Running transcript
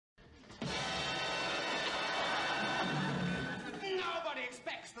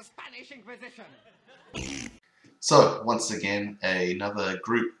That's the Spanish Inquisition! So, once again, another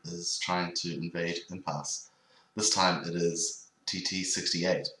group is trying to invade Impasse. This time it is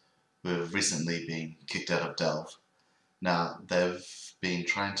TT68, who have recently been kicked out of Delve. Now, they've been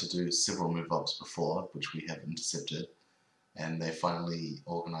trying to do several move-ups before, which we have intercepted, and they finally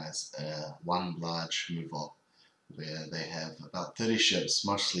organized one large move-up where they have about 30 ships,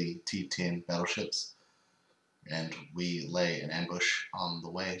 mostly T10 battleships, and we lay an ambush on the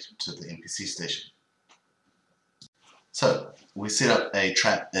way to the NPC station. So, we set up a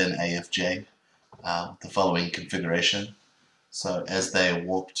trap in AFJ with the following configuration. So, as they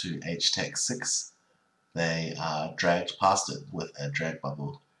walk to HTAC 6, they are dragged past it with a drag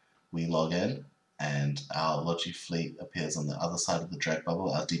bubble. We log in, and our Logi fleet appears on the other side of the drag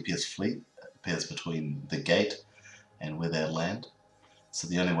bubble. Our DPS fleet appears between the gate and where they land. So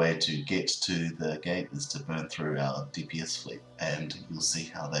the only way to get to the gate is to burn through our DPS fleet, and you'll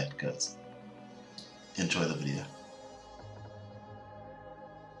see how that goes. Enjoy the video.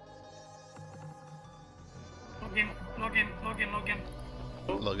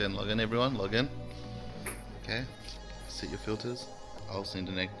 Log in everyone, log in. Okay, set your filters. I'll send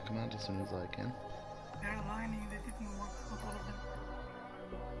an egg command as soon as I can. They're aligning, they didn't work, not all of them.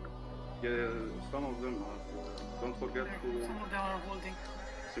 Yeah, some of them are. Don't forget to some of them are holding.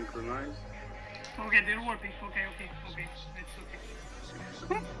 synchronize. Okay, they're warping. Okay, that's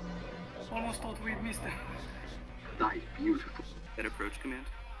okay. Almost thought we missed them. That is beautiful. That approach command.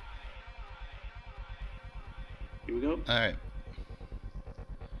 Here we go. Alright.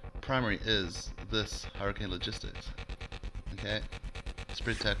 Primary is this Hurricane Logistics. Okay?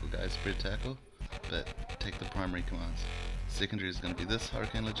 Spread tackle, guys, spread tackle. But take the primary commands. Secondary is going to be this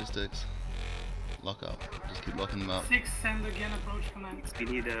Hurricane Logistics. Lock up. Just keep locking them up. 6, send again approach command. We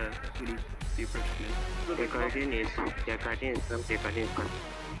need the approach command.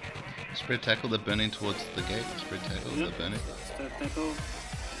 Spread tackle, they're burning towards the gate. Spread tackle, they're burning. Start tackle.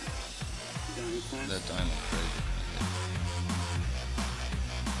 They're dying like crazy.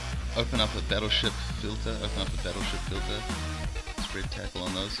 Okay. Open up a battleship filter. Spread tackle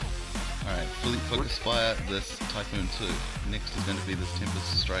on those. Alright, fully focus fire this Typhoon 2. Next is going to be this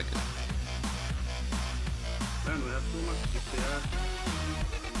Tempest Striker. Man, we have too much DPS.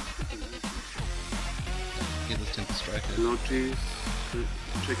 Get this Tempest Striker. Notice,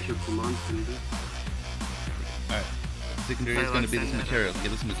 check your commands in this. Alright, secondary is going to be this material.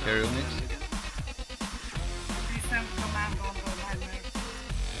 Get this material next. Resend command on the nightmare.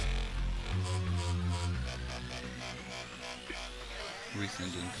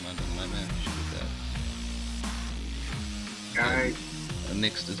 Resend in command on the nightmare. Should do that. Guys,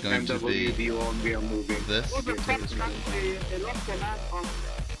 next is going to be we are moving. this. Tempest Striker.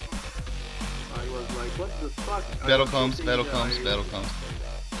 I was like, what the fuck? Battle comms.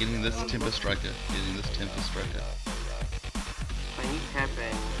 Getting this Tempest Striker. I need tap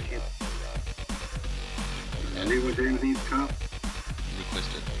and ship. And They were doing these cap.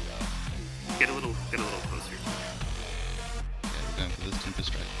 requested. Get a little closer. Okay, we're going for this Tempest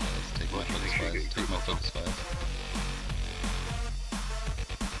Striker, guys. Take my focus fires.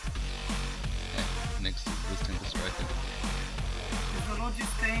 Okay, next is this Tempest Striker. Is the Logi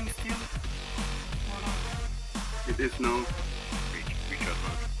staying still? Or not? It is now. Recharge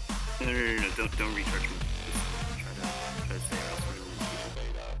mode. No, don't recharge mode. Just try to stay else we're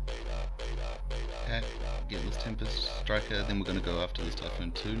Okay, get this Tempest Striker, then we're going to go after this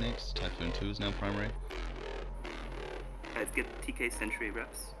Typhoon 2 next. Typhoon 2 is now primary. Guys, get TK Sentry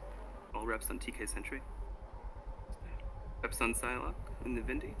reps. All reps on TK Sentry. Reps on Psylocke in the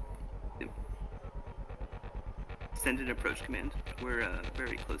Vindy. Yep. Send an approach command. We're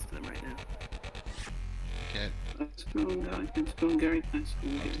very close to them right now. Okay, Let's go, guys. Let's go, Gary. Let's go.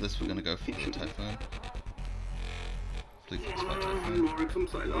 after this we're going to go for the Typhoon. Please focus fire Typhoon. More from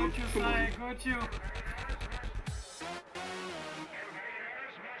Psylocke. Got you, Sai, got you.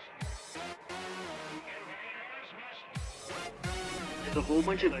 There's a whole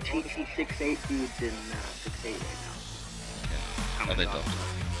bunch of TT68 dudes in 6-8 right now. Okay, are they docked?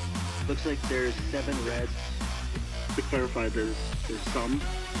 Looks like there's 7 reds. To clarify, there's some.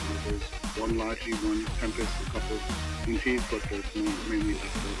 There's one largely, one Tempest, a couple inches, but there's mainly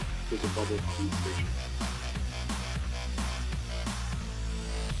like there's a bubble on the station.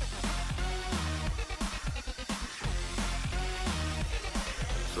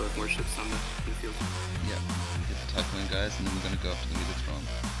 So have more ships on the field. Yeah, get the Typhoon guys, and then we're going to go after the Megatron.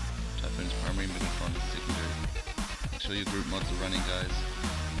 Typhoon is primary, Megatron is secondary. Make sure your group mods are running, guys.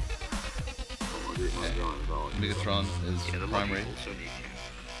 Okay. Megatron is primary.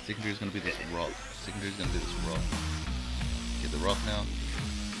 Secondary is going to be this rock. Get the rock now.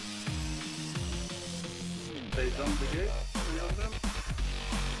 They jump the gate, any of them?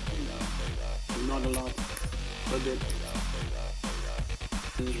 Not a lot, but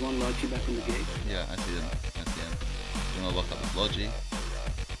there's one Logi back on the gate. Yeah, I see him. I'm gonna lock up this Logi.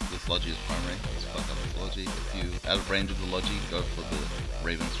 This Logi is primary. Let's fuck up this Logi. If you out of range of the Logi, go for the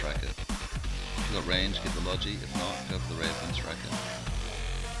Raven Striker. If you got range, get the Logi. If not, go for the Raven Striker.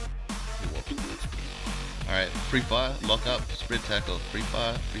 Alright, free fire, lock up, spread tackle. Free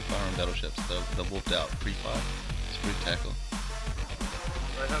fire on battleships. They're warped out. Free fire, spread tackle.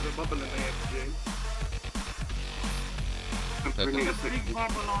 I have a bubble in AFG. I'm Put bringing Put a the big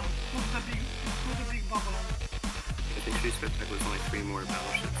bubble on. Put the big bubble on. I think Tree Spectacle is only 3 more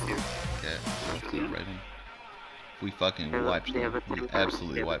battleships here. Okay, let's keep Raven. We fucking wiped They have them. a We Tempest.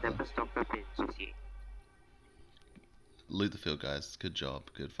 absolutely They have a wiped them. Tempest on purpose. Loot the field, guys. Good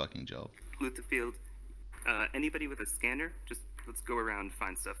job. Good fucking job. Loot the field. Anybody with a scanner, just let's go around and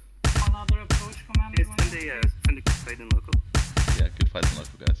find stuff. Another approach commander. Send a fight in local. Yeah, good fights in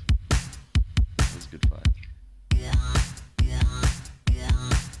local, guys. It was a good fight.